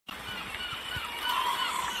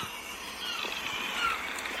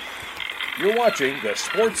You're watching The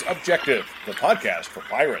Sports Objective, the podcast for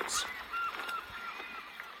Pirates.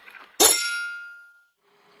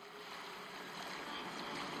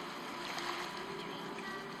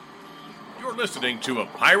 You're listening to A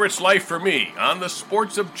Pirate's Life for Me on The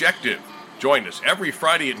Sports Objective. Join us every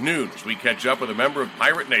Friday at noon as we catch up with a member of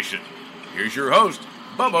Pirate Nation. Here's your host,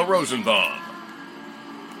 Bubba Rosenbaum.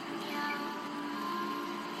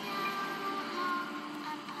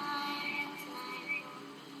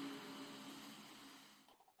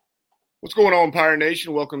 What's going on, Pirate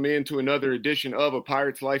Nation? Welcome in to another edition of A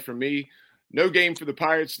Pirate's Life for Me. No game for the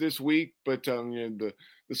Pirates this week, but the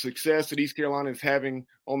success that East Carolina is having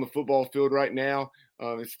on the football field right now,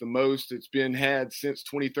 it's the most it's been had since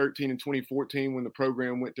 2013 and 2014 when the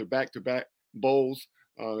program went to back-to-back bowls.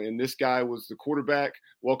 And this guy was the quarterback.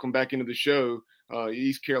 Welcome back into the show,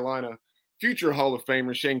 East Carolina future Hall of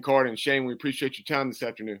Famer Shane Carden. Shane, we appreciate your time this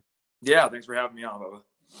afternoon. Yeah, thanks for having me on, Bubba.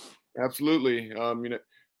 Absolutely.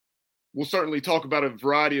 We'll certainly talk about a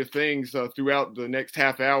variety of things throughout the next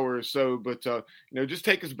half hour or so, but, just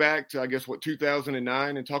take us back to,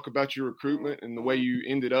 2009 and talk about your recruitment and the way you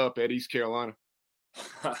ended up at East Carolina.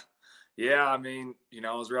 Yeah,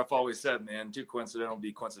 as Ref always said, man, too coincidental to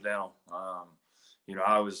be coincidental.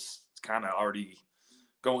 I was kind of already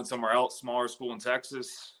going somewhere else, smaller school in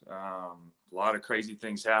Texas. A lot of crazy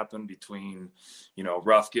things happened between,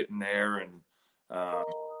 Ruff getting there and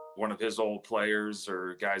one of his old players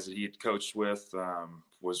or guys that he had coached with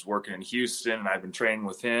was working in Houston, and I've been training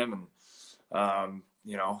with him, and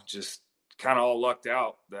just kind of all lucked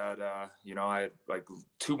out that I had like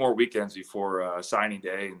 2 more weekends before signing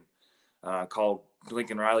day, and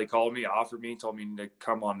Lincoln Riley called me, offered me, told me to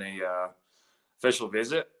come on a official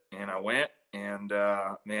visit, and I went, and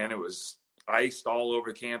it was iced all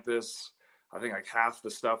over campus. I think like half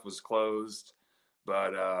the stuff was closed.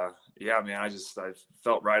 But, I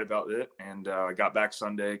felt right about it. And I got back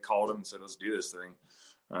Sunday, called him and said, let's do this thing.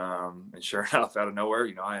 And sure enough, out of nowhere,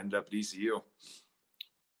 I ended up at ECU.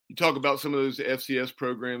 You talk about some of those FCS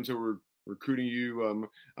programs that were recruiting you.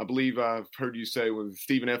 I believe I've heard you say was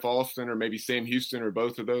Stephen F. Austin or maybe Sam Houston or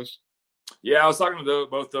both of those. Yeah, I was talking to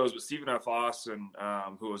both those, but Stephen F. Austin,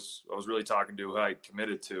 who I was really talking to, who I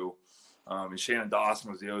committed to. And Shannon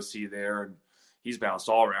Dawson was the OC there. And he's bounced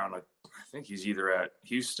all around. I think he's either at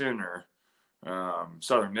Houston or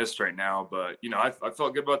Southern Miss right now. But, I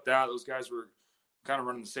felt good about that. Those guys were kind of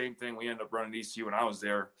running the same thing we ended up running at ECU when I was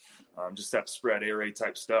there, just that spread air raid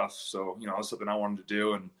type stuff. So, it was something I wanted to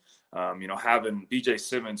do. And, having BJ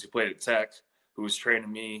Simmons, who played at Tech, who was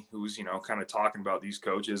training me, who was, kind of talking about these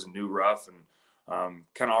coaches and knew Ruff and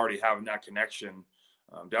kind of already having that connection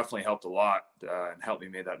definitely helped a lot and helped me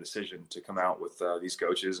make that decision to come out with these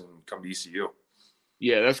coaches and come to ECU.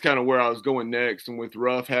 Yeah, that's kind of where I was going next. And with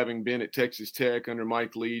Ruff having been at Texas Tech under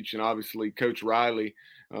Mike Leach and obviously Coach Riley,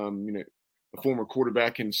 a former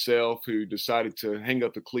quarterback himself who decided to hang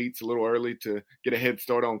up the cleats a little early to get a head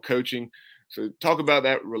start on coaching. So talk about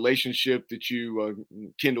that relationship that you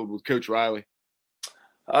kindled with Coach Riley.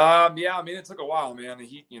 It took a while, man.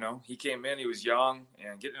 He came in, he was young,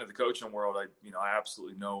 and getting into the coaching world, I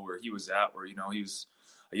absolutely know where he was at, where, he was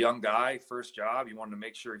a young guy, first job. He wanted to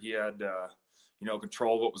make sure he had,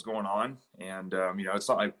 control of what was going on. And, it's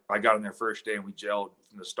not like I got in there first day and we gelled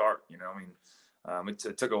from the start,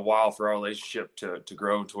 it took a while for our relationship to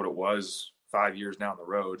grow into what it was 5 years down the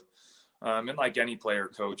road. And like any player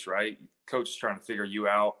coach, right? Coach is trying to figure you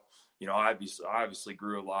out. I obviously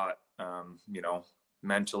grew a lot,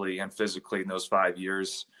 mentally and physically in those 5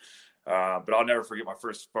 years. But I'll never forget my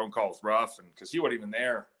first phone call with Ruff, and because he wasn't even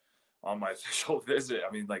there on my official visit.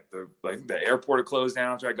 The airport had closed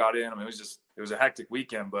down after I got in. It was a hectic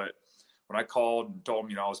weekend, but when I called and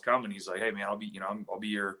told him, I was coming, he's like, hey man, I'll be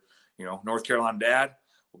your, North Carolina dad.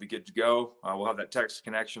 We'll be good to go. We'll have that Texas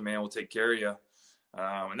connection, man. We'll take care of you.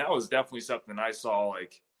 And that was definitely something I saw,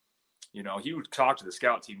 he would talk to the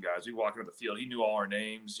scout team guys. We'd walk into the field. He knew all our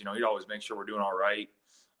names. He'd always make sure we're doing all right.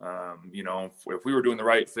 If we were doing the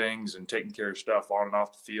right things and taking care of stuff on and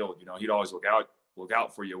off the field, he'd always look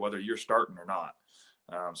out for you, whether you're starting or not.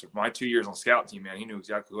 So for my 2 years on scout team, man, he knew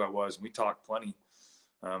exactly who I was. And we talked plenty.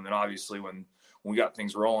 And obviously when we got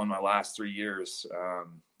things rolling my last 3 years,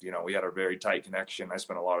 we had a very tight connection. I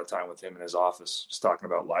spent a lot of time with him in his office, just talking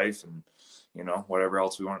about life and, whatever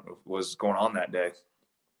else was going on that day.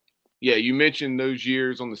 Yeah, you mentioned those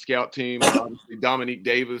years on the scout team. Obviously, Dominique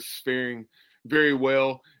Davis faring very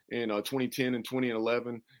well in 2010 and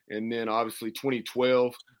 2011. And then obviously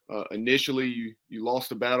 2012, initially you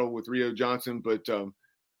lost a battle with Rio Johnson, but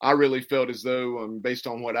I really felt as though, based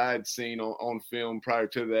on what I had seen on film prior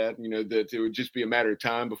to that, that it would just be a matter of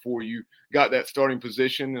time before you got that starting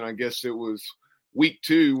position. And I guess it was week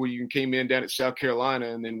 2 where you came in down at South Carolina,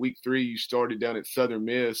 and then week 3 you started down at Southern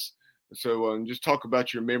Miss. So just talk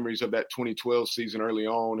about your memories of that 2012 season early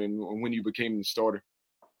on and when you became the starter.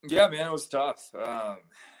 Yeah, man, it was tough. I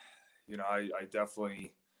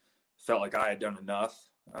definitely felt like I had done enough,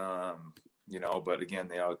 but again,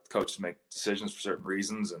 coaches make decisions for certain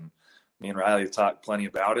reasons, and me and Riley have talked plenty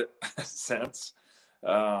about it since.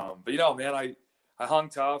 But man, I hung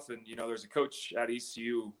tough, and there's a coach at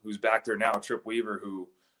ECU who's back there now, Trip Weaver, who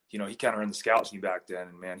he kind of ran the scout team back then,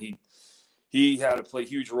 and man, he had to play a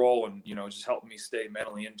huge role in just helping me stay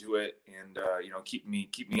mentally into it, and keep me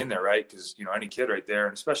in there, right? Because any kid right there,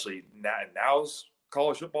 and especially now's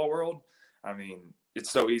college football world, I mean, it's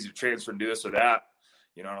so easy to transfer and do this or that,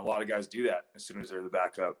 and a lot of guys do that as soon as they're the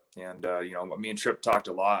backup. And me and Trip talked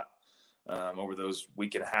a lot over those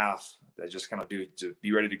week and a half that just kind of do to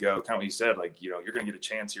be ready to go. Kind of what you said, like you're going to get a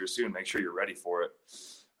chance here soon. Make sure you're ready for it.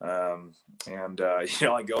 I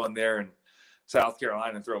go in there and South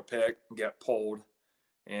Carolina and throw a pick and get pulled.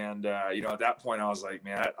 And, at that point I was like,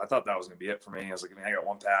 man, I thought that was going to be it for me. I was like, man, I got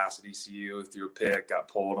one pass at ECU, threw a pick, got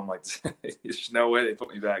pulled. I'm like, there's no way they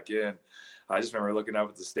put me back in. I just remember looking up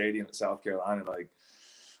at the stadium at South Carolina, like,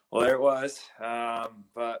 well, there it was.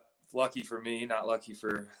 But lucky for me, not lucky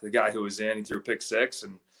for the guy who was in. He threw a pick 6,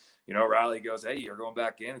 and, Riley goes, hey, you're going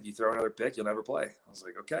back in. If you throw another pick, you'll never play. I was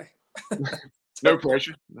like, okay. No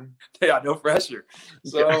pressure. Yeah, no pressure.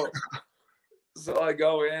 So I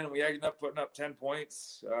go in, and we ended up putting up 10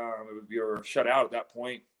 points. We were shut out at that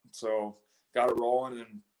point. So got it rolling.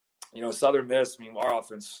 And, Southern Miss, our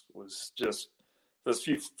offense was just those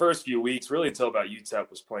first few weeks, really until about UTEP,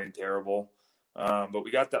 was playing terrible. But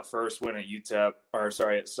we got that first win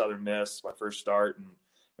at Southern Miss, my first start. And,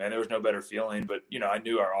 man, there was no better feeling. But, I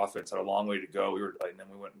knew our offense had a long way to go. And then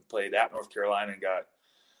we went and played at North Carolina and got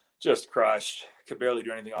just crushed. Could barely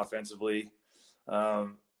do anything offensively. We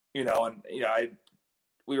won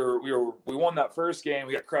that first game.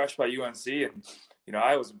 We got crushed by UNC, and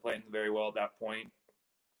I wasn't playing very well at that point.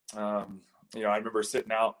 I remember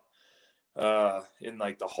sitting out in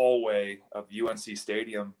like the hallway of UNC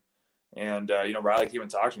Stadium, and Riley came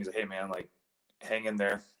and talked to me. He's like, "Hey man, like hang in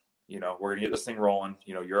there. We're gonna get this thing rolling.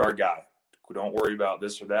 You're our guy. Don't worry about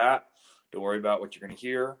this or that. Don't worry about what you're gonna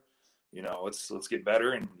hear. Let's get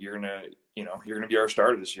better, and you're gonna be our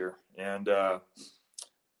starter this year." And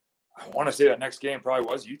I want to say that next game probably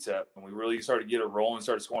was UTEP, and we really started to get it rolling,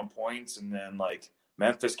 started scoring points, and then like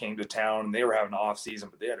Memphis came to town, and they were having an off season,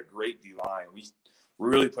 but they had a great D line. We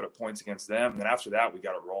really put up points against them, and then after that we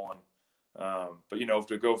got it rolling. But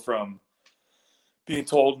to go from being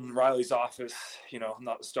told in Riley's office, I'm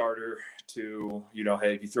not the starter, to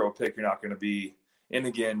hey, if you throw a pick, you're not going to be in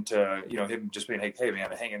again, to him just being hey man,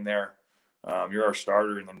 hang in there, you're our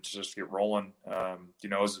starter, and then just get rolling. It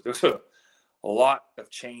was a lot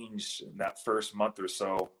of change in that first month or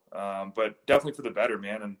so, but definitely for the better,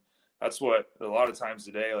 man. And that's what a lot of times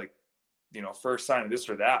today, like, first sign of this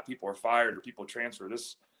or that, people are fired or people transfer.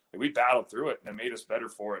 This, like, we battled through it, and it made us better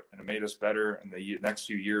for it, and it made us better in the next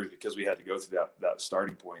few years because we had to go through that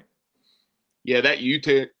starting point. Yeah, that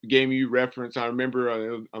UTEP game you referenced, I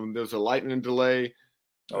remember there was a lightning delay.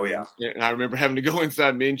 Oh, yeah. And I remember having to go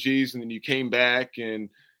inside Minji's, and then you came back,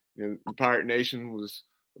 and the Pirate Nation was,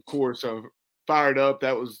 of course, fired up.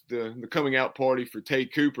 That was the coming out party for Tay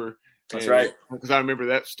Cooper. That's right. Because I remember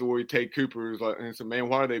that story. Tay Cooper was like, and said, "Man,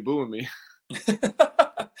 why are they booing me?"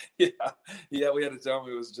 Yeah. We had to tell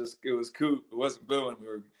them it was Coop. It wasn't booing.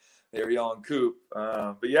 They were yelling Coop.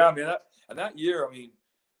 But yeah, I mean that year,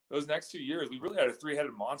 those next 2 years, we really had a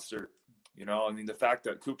 3-headed monster. The fact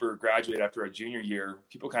that Cooper graduated after a junior year,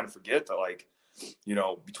 people kind of forget that, like,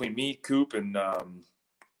 between me, Coop, and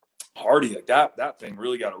Hardy, like that thing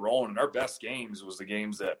really got it rolling. And our best games was the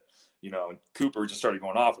games that, Cooper just started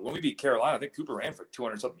going off. When we beat Carolina, I think Cooper ran for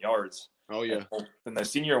 200-something yards. Oh, yeah. And the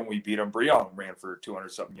senior when we beat him, Breon ran for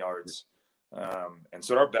 200-something yards. And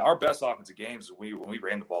so our best offensive games when we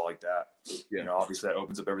ran the ball like that. Yeah. Obviously that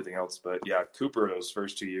opens up everything else. But yeah, Cooper those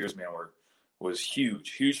first 2 years, man, was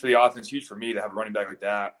huge for the offense, huge for me to have a running back like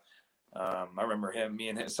that. I remember me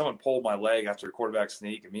and him, someone pulled my leg after a quarterback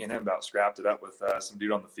sneak, and me and him about scrapped it up with some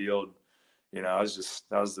dude on the field. That was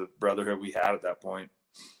the brotherhood we had at that point.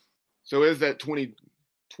 So as that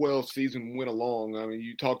 2012 season went along,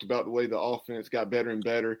 you talked about the way the offense got better and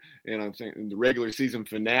better, and I'm saying the regular season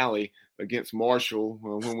finale against Marshall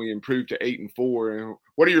when we improved to 8-4.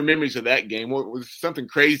 What are your memories of that game? What was something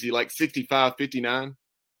crazy, like 65-59?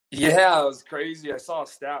 Yeah, it was crazy. I saw a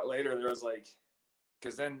stat later. There was like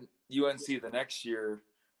because then UNC the next year,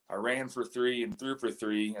 I ran for 3 and threw for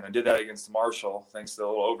 3, and I did that against Marshall, thanks to a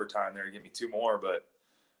little overtime there to get me 2 more. But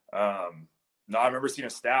no, I remember seeing a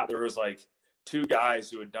stat. There was like 2 guys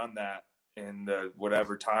who had done that in the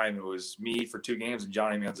whatever time. It was me for 2 games and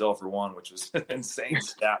Johnny Manziel for 1, which was an insane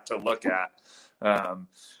stat to look at.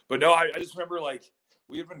 But no, I just remember like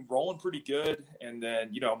we had been rolling pretty good, and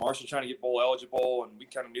then Marshall trying to get bowl eligible, and we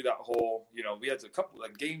kind of knew that whole we had a couple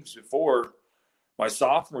of games before my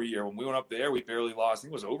sophomore year when we went up there. We barely lost. I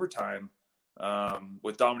think it was overtime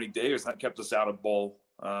with Dominique Davis. That kept us out of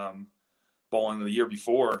bowling the year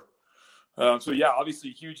before. So yeah, obviously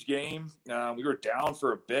a huge game. We were down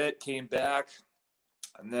for a bit, came back,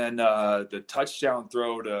 and then the touchdown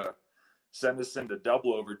throw to send us into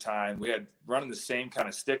double overtime. We had running the same kind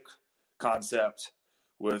of stick concept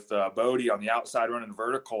with Bodie on the outside running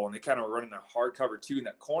vertical, and they kind of were running a hard cover too, and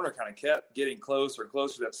that corner kind of kept getting closer and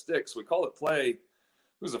closer to that stick. So we called it play.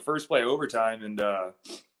 It was the first play overtime, and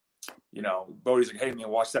Bodie's like, "Hey man,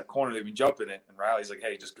 watch that corner. They've been jumping it." And Riley's like,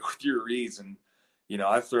 "Hey, just go through your reads." And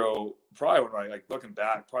I throw probably one of my, looking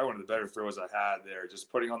back, probably one of the better throws I had there,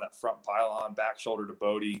 just putting on that front pylon, back shoulder to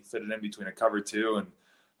Bodie, fit it in between a cover 2. And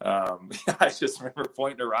I just remember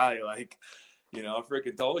pointing to Riley like, I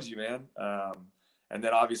freaking told you, man. And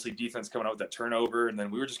then obviously defense coming out with that turnover. And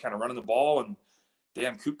then we were just kind of running the ball, and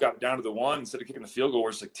damn, Coop got down to the 1 instead of kicking the field goal.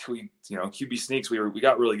 We're just like, QB sneaks. We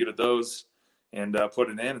got really good at those and put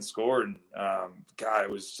it in and scored. And God, it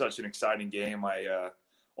was such an exciting game. My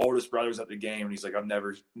oldest brother was at the game, and he's like, I've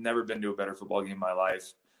never been to a better football game in my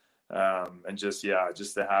life. And just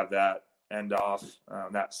to have that end off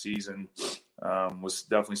that season was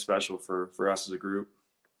definitely special for us as a group.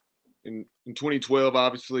 In 2012,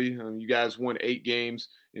 obviously, you guys won 8 games.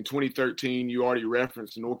 In 2013, you already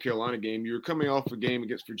referenced the North Carolina game. You were coming off a game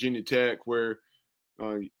against Virginia Tech where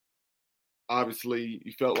obviously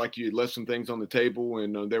you felt like you had left some things on the table,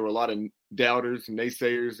 and there were a lot of doubters and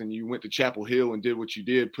naysayers, and you went to Chapel Hill and did what you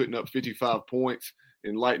did, putting up 55 points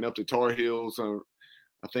and lighting up the Tar Heels.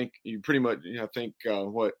 I think you pretty much,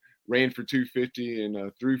 ran for 250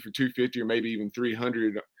 and threw for 250 or maybe even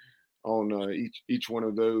 300 on each one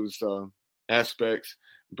of those aspects.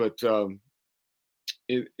 But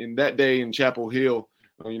in that day in Chapel Hill,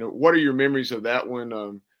 what are your memories of that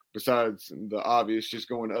one besides the obvious, just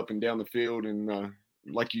going up and down the field and,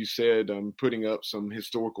 like you said, putting up some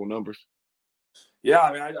historical numbers? Yeah,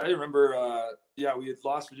 I mean, I remember, we had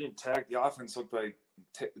lost Virginia Tech. The offense looked like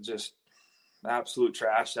just absolute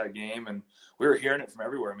trash that game, and we were hearing it from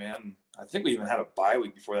everywhere, man. I think we even had a bye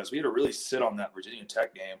week before that, so we had to really sit on that Virginia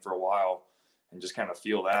Tech game for a while and just kind of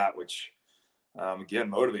feel that, which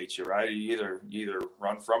again motivates you, right? You either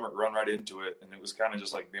run from it, run right into it, and it was kind of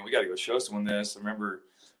just like, man, we got to go show someone this. I remember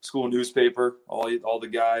school newspaper, all the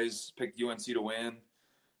guys picked UNC to win.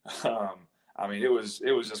 I mean, it was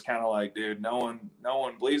just kind of like, dude, no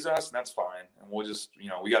one believes us, and that's fine, and we'll just,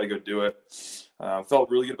 we got to go do it.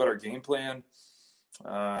 Felt really good about our game plan.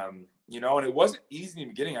 And it wasn't easy in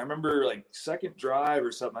the beginning. I remember like second drive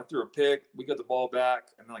or something, I threw a pick, we got the ball back,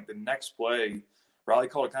 and then like the next play, Riley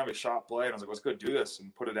called it kind of a shot play, and I was like, let's go do this,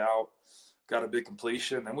 and put it out. Got a big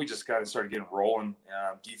completion. Then we just kind of started getting rolling.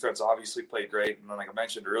 Defense obviously played great, and then like I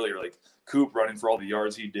mentioned earlier, like Coop running for all the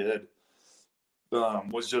yards he did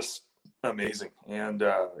was just amazing. And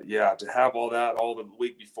to have all that all the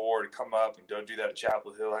week before to come up and go do that at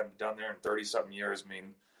Chapel Hill, I hadn't done there in 30-something years. I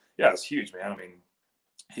mean, yeah, it's huge, man. I mean,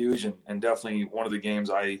 huge, and definitely one of the games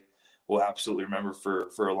I will absolutely remember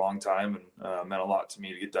for a long time, and meant a lot to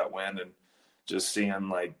me to get that win, and just seeing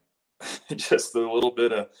like just a little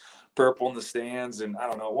bit of purple in the stands. And I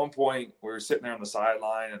don't know, at one point we were sitting there on the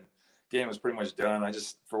sideline and the game was pretty much done. I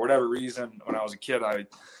just, for whatever reason, when I was a kid, I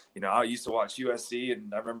used to watch USC,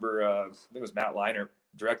 and I remember I think it was Matt Leinart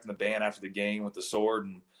directing the band after the game with the sword,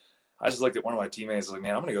 and I just looked at one of my teammates and was like,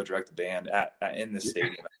 man, I'm going to go direct the band in this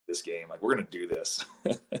stadium at this game. Like, we're going to do this.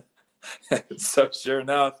 So sure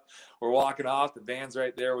enough, we're walking off. The band's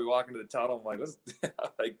right there. We walk into the tunnel. I'm like, let's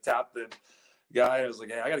tap the guy. I was like,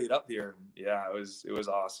 hey, I got to get up here. And yeah, it was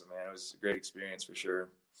awesome, man. It was a great experience for sure.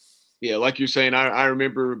 Yeah, like you're saying, I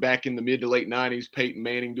remember back in the mid to late 90s, Peyton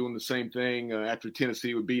Manning doing the same thing after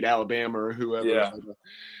Tennessee would beat Alabama or whoever. Yeah.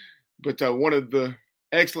 But one of the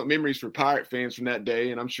excellent memories for Pirate fans from that day,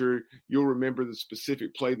 and I'm sure you'll remember the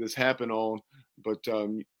specific play this happened on, but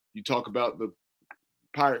you talk about the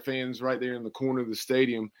Pirate fans right there in the corner of the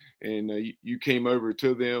stadium, and you came over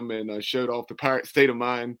to them and showed off the Pirate State of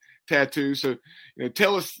Mind tattoo. So,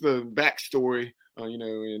 tell us the backstory,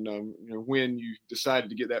 when you decided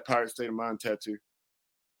to get that Pirate State of Mind tattoo.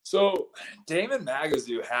 So Damon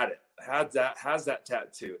Magazoo had it. has that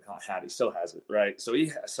tattoo. Not had, he still has it, right? So he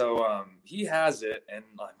has it, and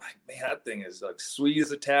I'm like, man, that thing is like sweet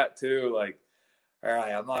as a tattoo. Like, all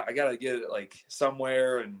right, I gotta get it like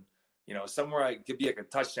somewhere, and somewhere I could be like a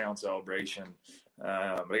touchdown celebration. But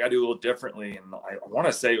I gotta do a little differently. And I want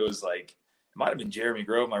to say it was like, it might have been Jeremy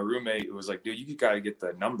Grove, my roommate, who was like, dude, you gotta get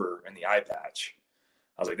the number and the eye patch.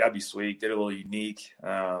 I was like, that'd be sweet. Did it a little unique.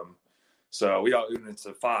 So it's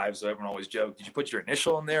a 5. So everyone always joked, did you put your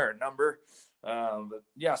initial in there or number? But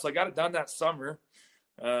yeah, so I got it done that summer.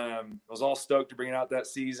 I was all stoked to bring it out that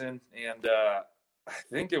season. And I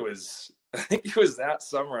think it was that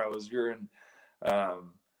summer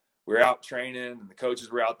we were out training, and the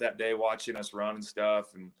coaches were out that day watching us run and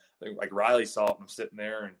stuff. And I think like Riley saw it, and I'm sitting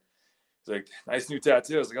there, and he's like, nice new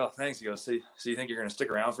tattoo. I was like, oh, thanks. He goes, so you think you're going to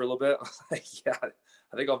stick around for a little bit? I was like, yeah,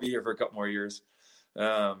 I think I'll be here for a couple more years.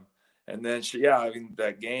 And then,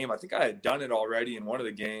 that game, I think I had done it already in one of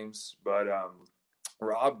the games, but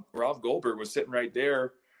Rob Goldberg was sitting right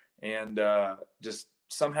there, and just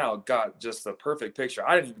somehow got just the perfect picture.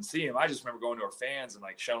 I didn't even see him. I just remember going to our fans and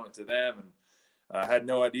like showing it to them, and I had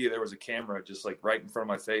no idea there was a camera just like right in front of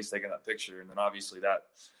my face taking that picture. And then obviously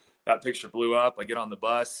that picture blew up. I get on the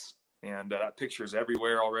bus, and that picture is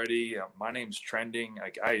everywhere already. My name's trending.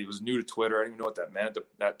 Like, I was new to Twitter. I didn't even know what that meant at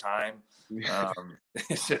that time.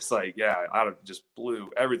 It's just like, yeah,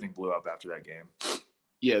 everything blew up after that game.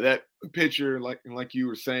 Yeah, that picture, like you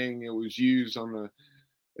were saying, it was used on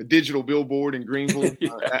a digital billboard in Greenville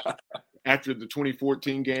after the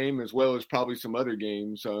 2014 game, as well as probably some other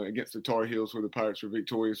games against the Tar Heels where the Pirates were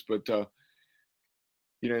victorious. But,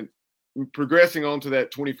 progressing on to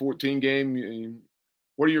that 2014 game,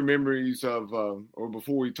 what are your memories of, or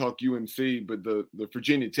before we talk UNC, but the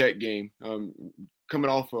Virginia Tech game,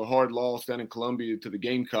 coming off a hard loss down in Columbia to the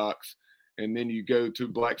Gamecocks, and then you go to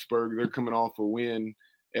Blacksburg, they're coming off a win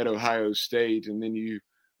at Ohio State, and then you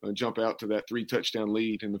jump out to that 3-touchdown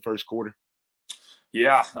lead in the first quarter?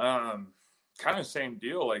 Yeah, kind of same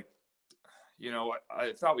deal. Like,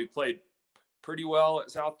 I thought we played pretty well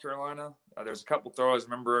at South Carolina. There's a couple throws,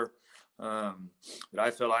 remember, that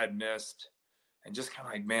I felt I had missed. And just kind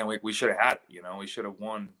of like, man, we should have had it, we should have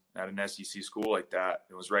won at an SEC school like that.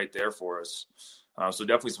 It was right there for us. So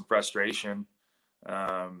definitely some frustration.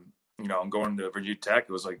 I'm going to Virginia Tech.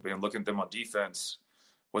 It was like, man, looking at them on defense,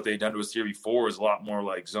 what they'd done to us the year before was a lot more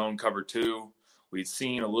like zone cover 2. We'd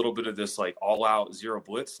seen a little bit of this like all out zero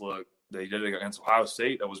blitz look. They did it against Ohio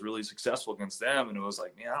State. That was really successful against them. And it was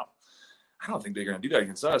like, man, I don't think they're going to do that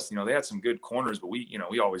against us. They had some good corners, but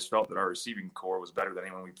we always felt that our receiving core was better than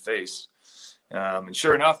anyone we'd face. And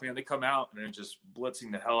sure enough, man, they come out and they're just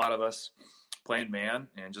blitzing the hell out of us, playing man,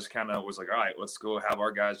 and just kind of was like, all right, let's go have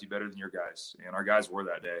our guys be better than your guys. And our guys were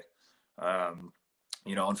that day.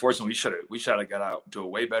 Unfortunately, we should have got out to a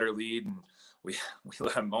way better lead, and we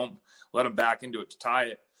let them back into it to tie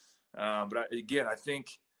it. But I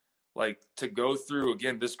think like to go through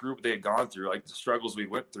again this group they had gone through, like the struggles we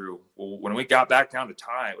went through. Well, when we got back down to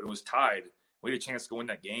tie, when it was tied, we had a chance to go win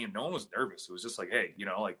that game. No one was nervous. It was just like, hey,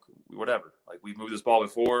 like whatever. Like, we've moved this ball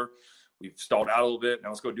before. We've stalled out a little bit. Now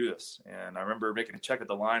let's go do this. And I remember making a check at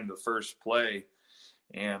the line the first play,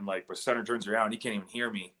 and like the center turns around, he can't even hear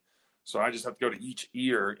me. So I just have to go to each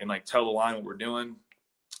ear and like tell the line what we're doing.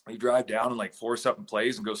 We drive down and like force up in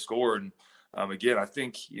plays and go score. And again, I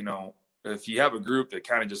think, if you have a group that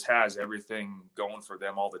kind of just has everything going for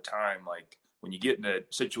them all the time, like when you get into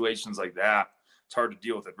situations like that, it's hard to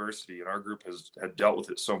deal with adversity. And our group had dealt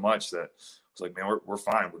with it so much that it's like, man, we're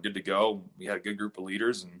fine. We're good to go. We had a good group of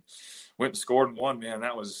leaders and went and scored and won, man.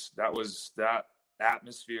 That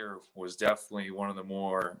atmosphere was definitely one of the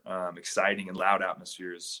more exciting and loud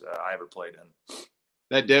atmospheres I ever played in.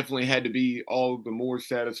 That definitely had to be all the more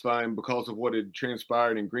satisfying because of what had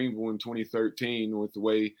transpired in Greenville in 2013 with the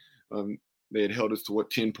way they had held us to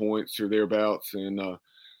 10 points or thereabouts. And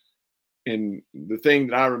the thing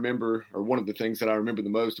that I remember, or one of the things that I remember the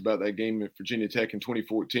most about that game at Virginia Tech in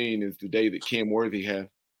 2014 is the day that Cam Worthy had.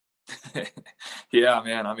 Yeah,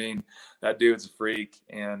 man. I mean, that dude's a freak.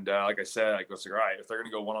 And like I said, I was like, all right, if they're going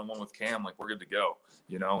to go one-on-one with Cam, like, we're good to go,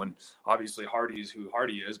 and obviously Hardy is who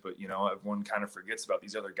Hardy is, but, everyone kind of forgets about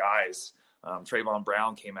these other guys. Trayvon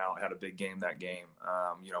Brown came out, had a big game that game.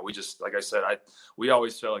 We just, like I said, we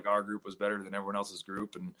always felt like our group was better than everyone else's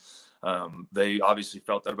group. And they obviously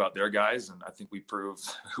felt that about their guys. And I think we proved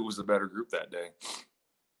who was the better group that day.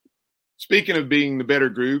 Speaking of being the better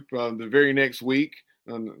group, the very next week,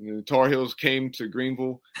 the Tar Heels came to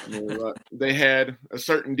Greenville. They had a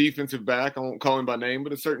certain defensive back. I won't call him by name,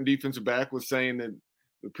 but a certain defensive back was saying that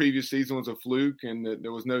the previous season was a fluke and that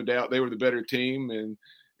there was no doubt they were the better team. And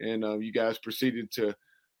you guys proceeded to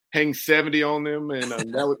hang 70 on them, and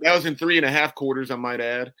that was in 3.5 quarters, I might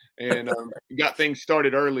add, and got things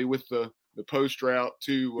started early with the post route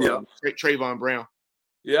to Trayvon Brown.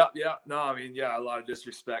 Yeah. No, I mean, a lot of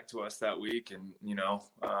disrespect to us that week, and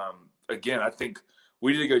again, I think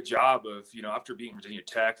we did a good job of after beating Virginia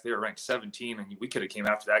Tech, they were ranked 17, and we could have came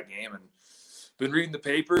after that game and been reading the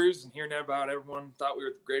papers and hearing about everyone thought we were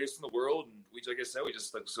the greatest in the world, and we, like I said,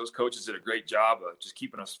 those coaches did a great job of just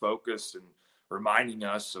keeping us focused and reminding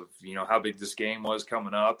us of, how big this game was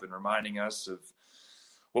coming up and reminding us of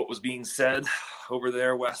what was being said over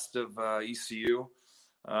there west of ECU.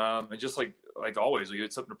 And just like always, we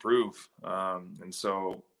had something to prove. And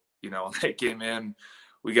so, they came in,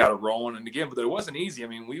 we got it rolling. And again, but it wasn't easy. I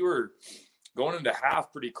mean, we were going into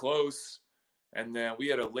half pretty close. And then we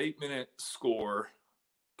had a late minute score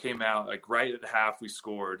came out, like right at half we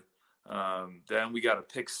scored. Then we got a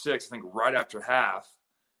pick six, I think right after half.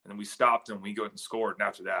 And then we stopped and we go and scored. And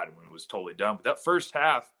after that, it was totally done. But that first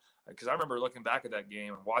half, because I remember looking back at that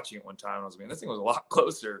game and watching it one time, I was like, this thing was a lot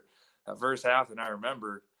closer that first half than I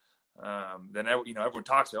remember. Then, everyone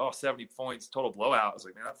talks about, 70 points, total blowout. I was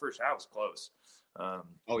like, man, that first half was close.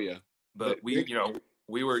 Oh, yeah. But we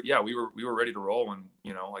were ready to roll. And,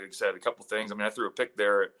 like I said, a couple things. I mean, I threw a pick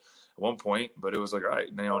there at one point, but it was like, all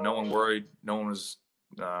right, no one worried. No one was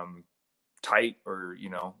tight or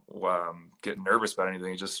getting nervous about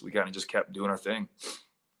anything. We kind of just kept doing our thing.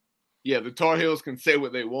 Yeah, the Tar Heels can say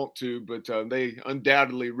what they want to, but they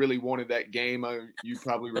undoubtedly really wanted that game. You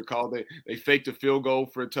probably recall they faked a field goal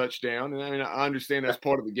for a touchdown, and I mean I understand that's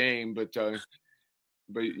part of the game, but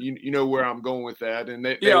you know where I'm going with that. And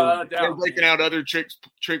they were breaking out other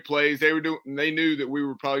trick plays. They knew that we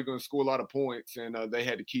were probably going to score a lot of points, and they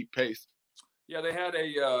had to keep pace. Yeah, they had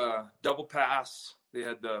a double pass. They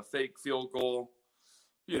had the fake field goal,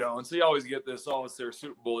 and so you always get this, it's their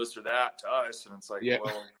Super Bowl, this or that to us. And it's like,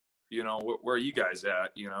 well, where are you guys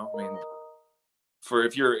at? I mean,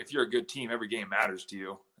 if you're a good team, every game matters to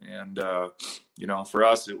you. And, for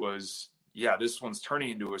us, it was, this one's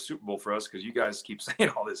turning into a Super Bowl for us because you guys keep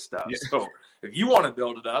saying all this stuff. Yeah. So if you want to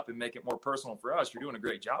build it up and make it more personal for us, you're doing a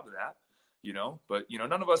great job of that, but,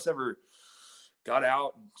 none of us ever got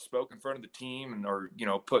out and spoke in front of the team or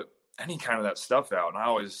put any kind of that stuff out. And I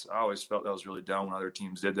always felt that was really dumb when other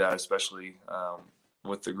teams did that, especially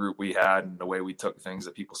with the group we had and the way we took things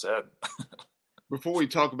that people said. Before we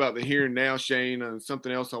talk about the here and now, Shane,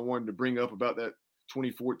 something else I wanted to bring up about that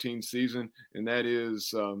 2014 season, and that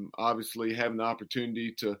is obviously having the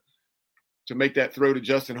opportunity to make that throw to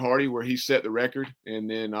Justin Hardy where he set the record, and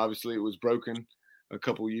then obviously it was broken a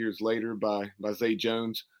couple years later by Zay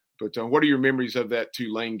Jones. But what are your memories of that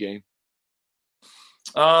Tulane game?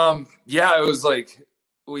 It was like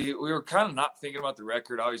we were kind of not thinking about the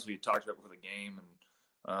record. Obviously, we talked about it before the game, and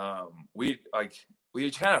we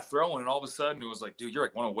had kind of throwing, and all of a sudden it was like, dude, you're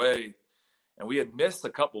like one away, and we had missed a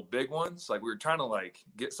couple big ones. Like we were trying to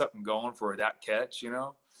get something going for that catch, and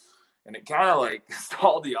it kind of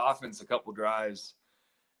stalled the offense a couple drives,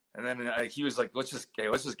 and then he was like, let's just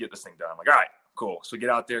get this thing done. I'm like, all right, cool. So we get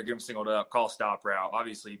out there, get him singled up, call stop route.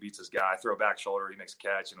 Obviously, he beats this guy, throw back shoulder, he makes a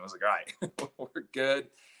catch, and I was like, all right, we're good.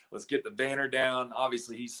 Let's get the banner down.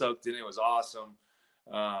 Obviously, he soaked in. It was awesome.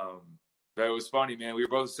 But it was funny, man. We were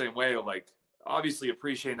both the same way of obviously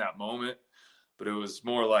appreciating that moment, but it was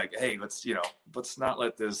more like, hey, let's not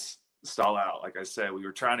let this stall out. Like I said, we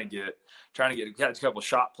were trying to get a couple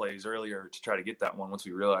shot plays earlier to try to get that one. Once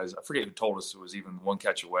we realized, I forget who told us it was even one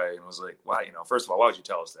catch away, and it was like, wow, first of all, why would you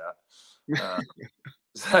tell us that?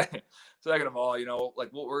 Second of all, we knew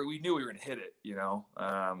we were going to hit it,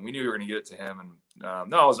 we knew we were going to get it to him. And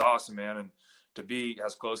no, it was awesome, man. And to be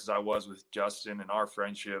as close as I was with Justin and our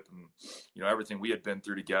friendship and, everything we had been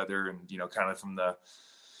through together and, kind of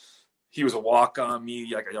he was a walk on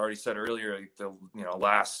me, like I already said earlier, the,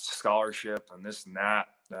 last scholarship and this and that.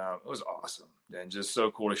 It was awesome and just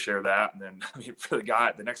so cool to share that. And then for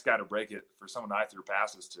the next guy to break it for someone I threw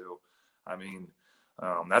passes to,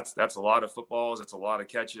 that's a lot of footballs. That's a lot of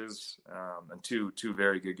catches, and two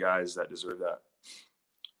very good guys that deserve that.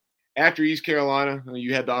 After East Carolina,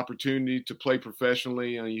 you had the opportunity to play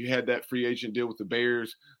professionally. You had that free agent deal with the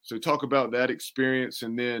Bears. So talk about that experience,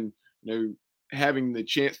 and then having the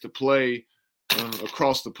chance to play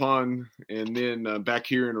across the pond, and then back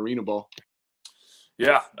here in arena ball.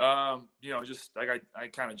 Yeah, just like I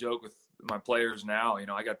kind of joke with my players now.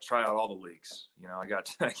 I got to try out all the leagues. I got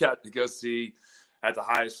to go see at the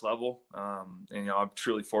highest level. And, I'm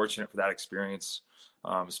truly fortunate for that experience,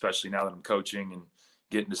 especially now that I'm coaching and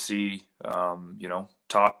getting to see,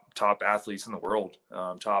 top athletes in the world,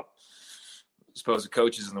 top supposed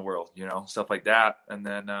coaches in the world, stuff like that. And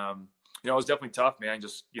then, it was definitely tough, man.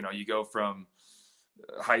 Just, you go from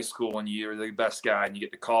high school and you're the best guy, and you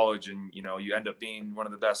get to college and, you end up being one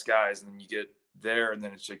of the best guys, and then you get there and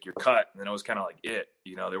then it's like you're cut. And then it was kind of like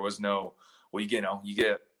there was no, well, you didn't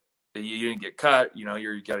get cut, you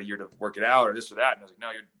got a year to work it out or this or that. And I was like,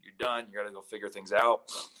 no, you're done. You got to go figure things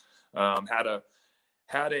out. Had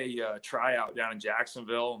a tryout down in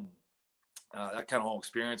Jacksonville. That kind of whole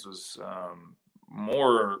experience was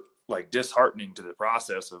more like disheartening to the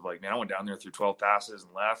process of like, man, I went down there through 12 passes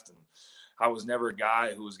and left. And I was never a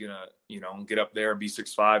guy who was going to, get up there and be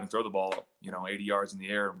 6'5" and throw the ball, 80 yards in the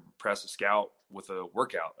air and press a scout with a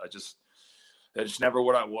workout. That's just never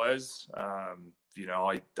what I was. I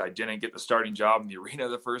didn't get the starting job in the arena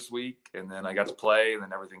the first week, and then I got to play, and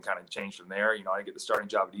then everything kind of changed from there. I didn't get the starting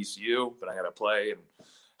job at ECU, but I got to play and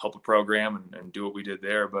help the program and do what we did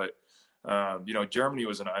there. But, Germany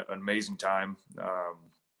was an amazing time.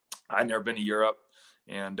 I'd never been to Europe.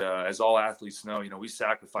 And as all athletes know, we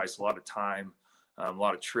sacrifice a lot of time, a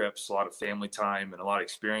lot of trips, a lot of family time, and a lot of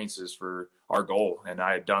experiences for our goal. And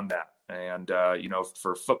I had done that. And,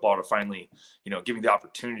 for football to finally, give me the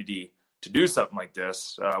opportunity to do something like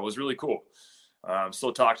this was really cool.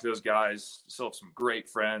 Still talk to those guys, still have some great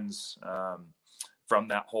friends from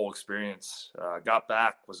that whole experience. Got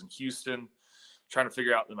back, was in Houston, trying to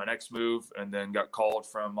figure out my next move, and then got called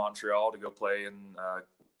from Montreal to go play in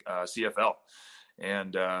CFL.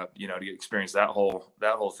 And, to experience that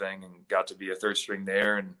whole thing, and got to be a third string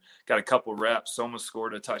there and got a couple reps, almost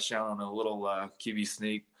scored a touchdown on a little QB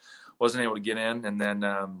sneak, wasn't able to get in. And then,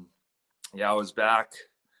 I was back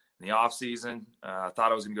in the off season. I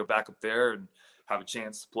thought I was going to go back up there and have a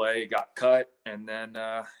chance to play, got cut. And then,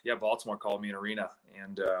 Baltimore called me in arena.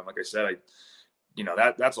 And like I said,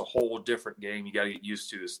 that's a whole different game. You got to get used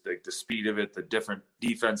to this, the speed of it, the different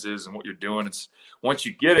defenses and what you're doing. It's once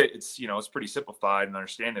you get it, it's pretty simplified and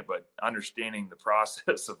understand it, but understanding the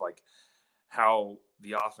process of like how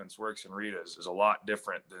the offense works in Rita's is a lot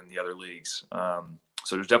different than the other leagues.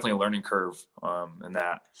 So there's definitely a learning curve in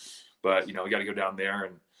that, but we got to go down there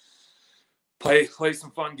and play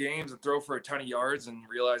some fun games and throw for a ton of yards, and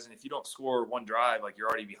realizing if you don't score one drive, like you're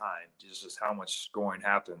already behind. It's just how much scoring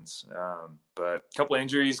happens. But a couple of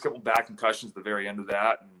injuries, a couple of back concussions at the very end of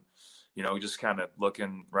that. And, just kind of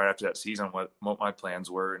looking right after that season, what my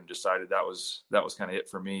plans were, and decided that was kind of it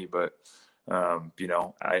for me. But,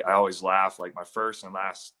 I always laugh, like my first and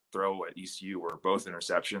last throw at ECU were both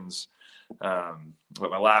interceptions.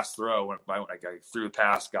 But my last throw, when I threw the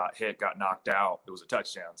pass, got hit, got knocked out, it was a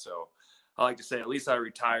touchdown. So I like to say at least I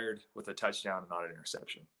retired with a touchdown and not an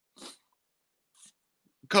interception.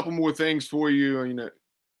 A couple more things for you.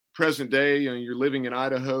 Present day, you're living in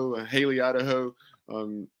Idaho, Haley, Idaho.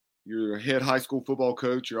 You're a head high school football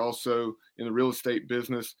coach. You're also in the real estate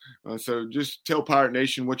business. So just tell Pirate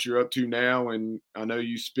Nation what you're up to now. And I know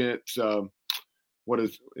you spent at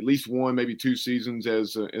least one, maybe 2 seasons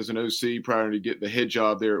as an OC prior to getting the head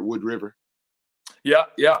job there at Wood River. Yeah.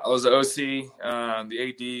 I was the OC, the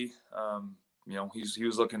AD. He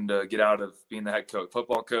was looking to get out of being the head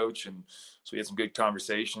football coach, and so we had some good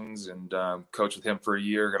conversations, and coached with him for a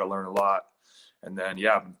year. Got to learn a lot, and then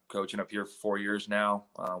I've been coaching up here for 4 years now.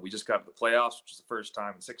 We just got to the playoffs, which is the first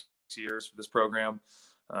time in 6 years for this program,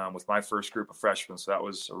 with my first group of freshmen. So that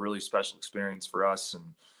was a really special experience for us,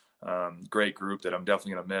 and great group that I'm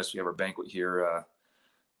definitely going to miss. We have our banquet here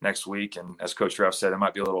next week, and as Coach Ruff said, it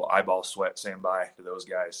might be a little eyeball sweat saying bye to those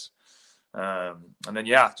guys. And then,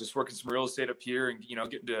 just working some real estate up here, and,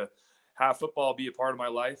 getting to have football be a part of my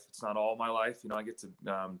life. It's not all my life. I get to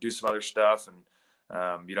do some other stuff, and,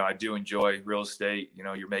 I do enjoy real estate. You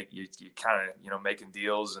kind of, making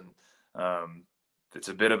deals, and it's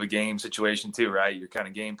a bit of a game situation too, right? You're kind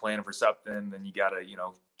of game planning for something, then you got to,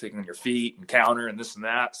 taking on your feet and counter and this and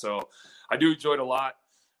that. So I do enjoy it a lot.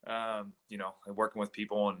 Working with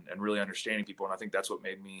people and really understanding people. And I think that's what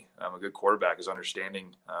made me a good quarterback, is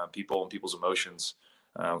understanding people and people's emotions,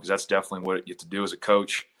 because that's definitely what you have to do as a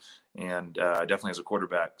coach, and definitely as a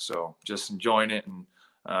quarterback. So just enjoying it. And,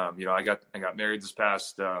 I got married this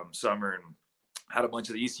past summer, and had a bunch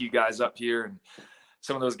of the ECU guys up here, and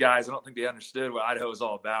some of those guys, I don't think they understood what Idaho is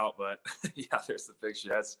all about, but there's the picture.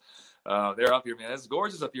 That's they're up here, man. It's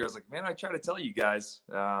gorgeous up here. I was like, man, I try to tell you guys.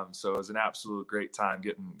 So it was an absolute great time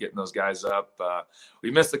getting those guys up. We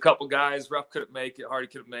missed a couple guys. Ruff couldn't make it. Hardy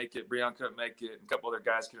couldn't make it. Breon couldn't make it. And a couple other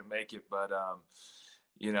guys couldn't make it. But,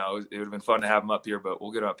 it would have been fun to have them up here, but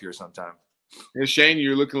we'll get up here sometime. Yeah, Shane,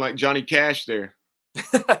 you're looking like Johnny Cash there.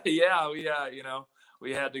 Yeah,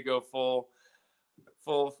 we had to go full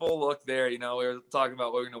full look there. We were talking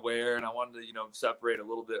about what we're going to wear, and I wanted to, separate a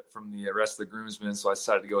little bit from the rest of the groomsmen. So I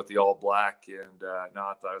decided to go with the all black, and no,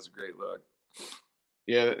 I thought it was a great look.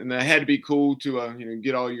 Yeah, and that had to be cool to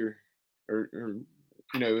get all your or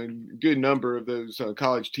a good number of those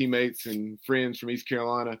college teammates and friends from East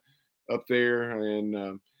Carolina up there,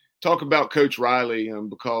 and talk about Coach Riley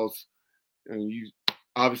because you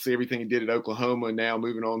obviously everything he did at Oklahoma and now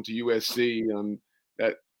moving on to USC.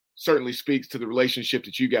 That certainly speaks to the relationship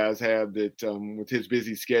that you guys have. That with his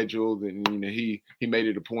busy schedule, that he made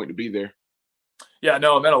it a point to be there. Yeah,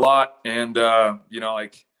 no, it meant a lot, and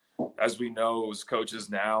as we know as coaches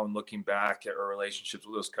now, and looking back at our relationships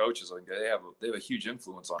with those coaches, like they have a huge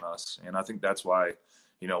influence on us, and I think that's why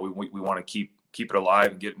we want to keep it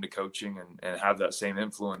alive and get into coaching and have that same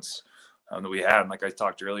influence that we had. And like I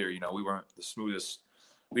talked earlier, we weren't the smoothest.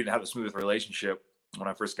 We didn't have the smoothest relationship when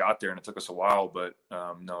I first got there, and it took us a while. But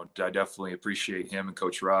no, I definitely appreciate him and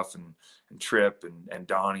Coach Ruff and Tripp and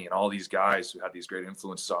Donnie and all these guys who had these great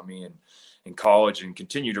influences on me and in college, and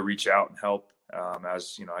continue to reach out and help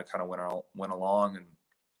as I kind of went along. And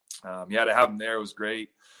to have him there was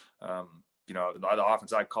great. The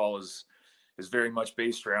offense I call is very much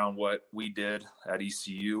based around what we did at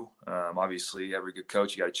ECU. Obviously, every good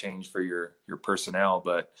coach, you got to change for your personnel,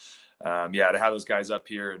 but to have those guys up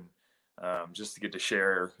here and just to get to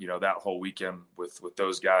share, that whole weekend with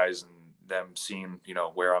those guys and them seeing,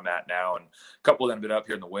 where I'm at now. And a couple of them have been up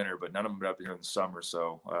here in the winter, but none of them have been up here in the summer.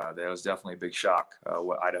 So that was definitely a big shock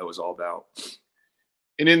what Idaho is all about.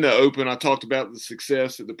 And in the Open, I talked about the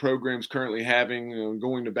success that the program's currently having,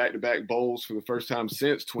 going to back-to-back bowls for the first time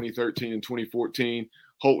since 2013 and 2014.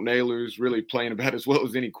 Holton Ahlers really playing about as well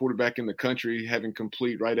as any quarterback in the country, having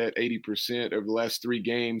complete right at 80% over the last 3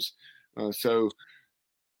 games. So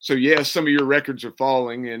yes, some of your records are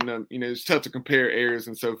falling, and it's tough to compare errors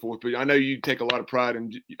and so forth. But I know you take a lot of pride,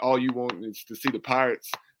 and all you want is to see the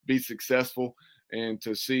Pirates be successful and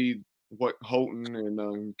to see what Holton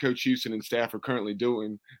and Coach Houston and staff are currently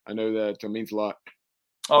doing. I know that means a lot.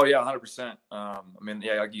 Oh yeah, 100%.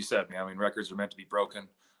 Like you said, man. Records are meant to be broken.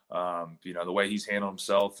 The way he's handled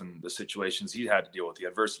himself and the situations he had to deal with, the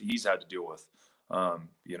adversity he's had to deal with. I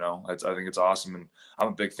think it's awesome, and I'm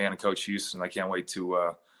a big fan of Coach Houston. I can't wait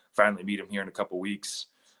to finally meet him here in a couple weeks.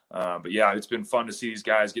 It's been fun to see these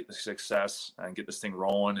guys get the success and get this thing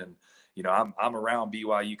rolling. And I'm around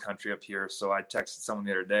BYU country up here, so I texted someone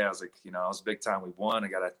the other day. I was like, it was a big time we won. I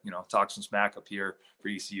got to talk some smack up here for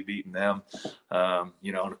ECU beating them. And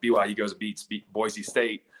if BYU goes and beat Boise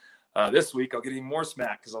State this week, I'll get even more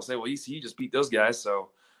smack because I'll say, well, ECU just beat those guys. So,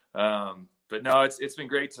 but no, it's been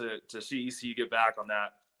great to see ECU get back on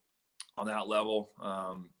that level.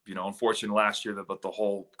 Unfortunately last year about the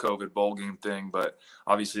whole COVID bowl game thing, but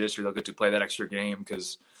obviously this year they'll get to play that extra game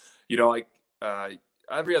because,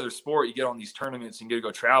 every other sport you get on these tournaments and get to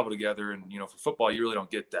go travel together. And, for football, you really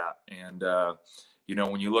don't get that. And,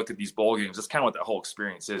 when you look at these bowl games, that's kind of what that whole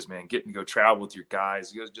experience is, man, getting to go travel with your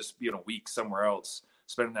guys, you guys just be in a week somewhere else,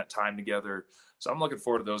 spending that time together. So I'm looking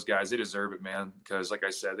forward to those guys. They deserve it, man. Because like I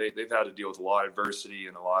said, they've had to deal with a lot of adversity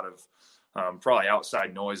and a lot of probably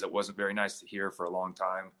outside noise that wasn't very nice to hear for a long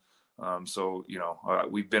time.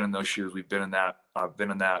 We've been in those shoes. We've been in that. I've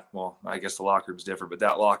been in that. Well, I guess the locker room's different, but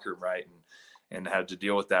that locker room, right? And had to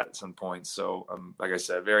deal with that at some point. So, like I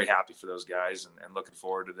said, very happy for those guys and looking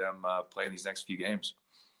forward to them playing these next few games.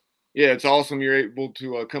 Yeah, it's awesome you're able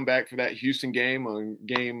to come back for that Houston game, a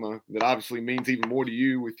game that obviously means even more to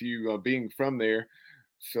you with you being from there.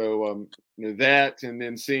 So that, and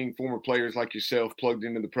then seeing former players like yourself plugged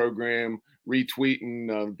into the program, retweeting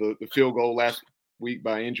the field goal last week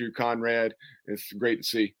by Andrew Conrad, it's great to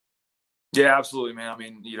see. Yeah, absolutely, man.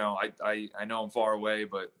 I know I'm far away,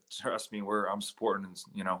 but trust me, I'm supporting,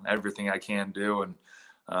 everything I can do. And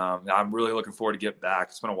I'm really looking forward to get back.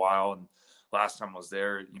 It's been a while. And last time I was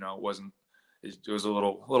there, it was a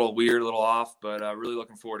little weird, a little off, but really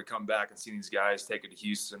looking forward to come back and seeing these guys take it to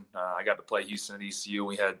Houston. I got to play Houston at ECU.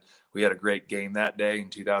 We had a great game that day in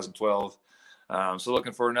 2012. So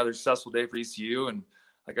looking for another successful day for ECU. And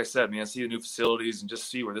like I said, man, see the new facilities and just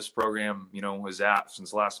see where this program, was at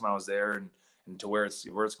since the last time I was there and to where it's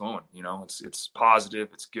going. It's positive,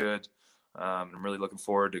 it's good. I'm really looking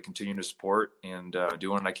forward to continuing to support and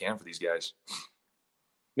doing what I can for these guys.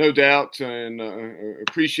 No doubt, and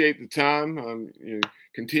appreciate the time.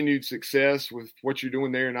 Continued success with what you're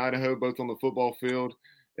doing there in Idaho, both on the football field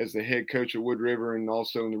as the head coach at Wood River and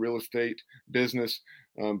also in the real estate business.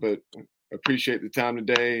 But appreciate the time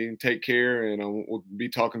today and take care, and we'll be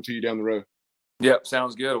talking to you down the road. Yep,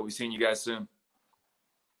 sounds good. We'll be seeing you guys soon.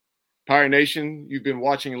 Pirate Nation, you've been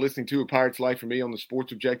watching and listening to A Pirate's Life for me on the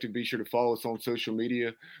Sports Objective. Be sure to follow us on social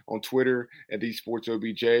media, on Twitter at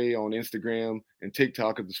TheSportsOBJ, on Instagram and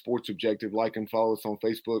TikTok at The Sports Objective. Like and follow us on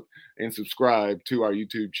Facebook and subscribe to our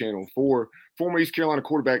YouTube channel. For former East Carolina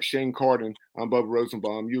quarterback Shane Carden, I'm Bubba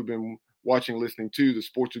Rosenbaum. You've been watching and listening to The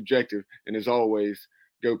Sports Objective. And as always,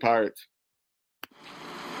 go Pirates.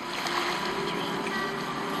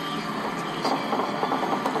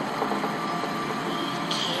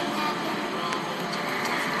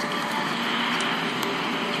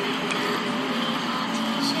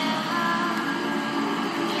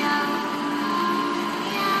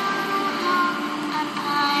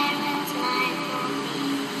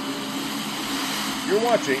 You're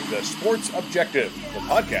watching The Sports Objective, the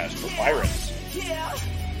podcast for Pirates. Yeah,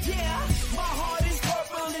 my heart is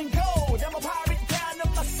purple and gold.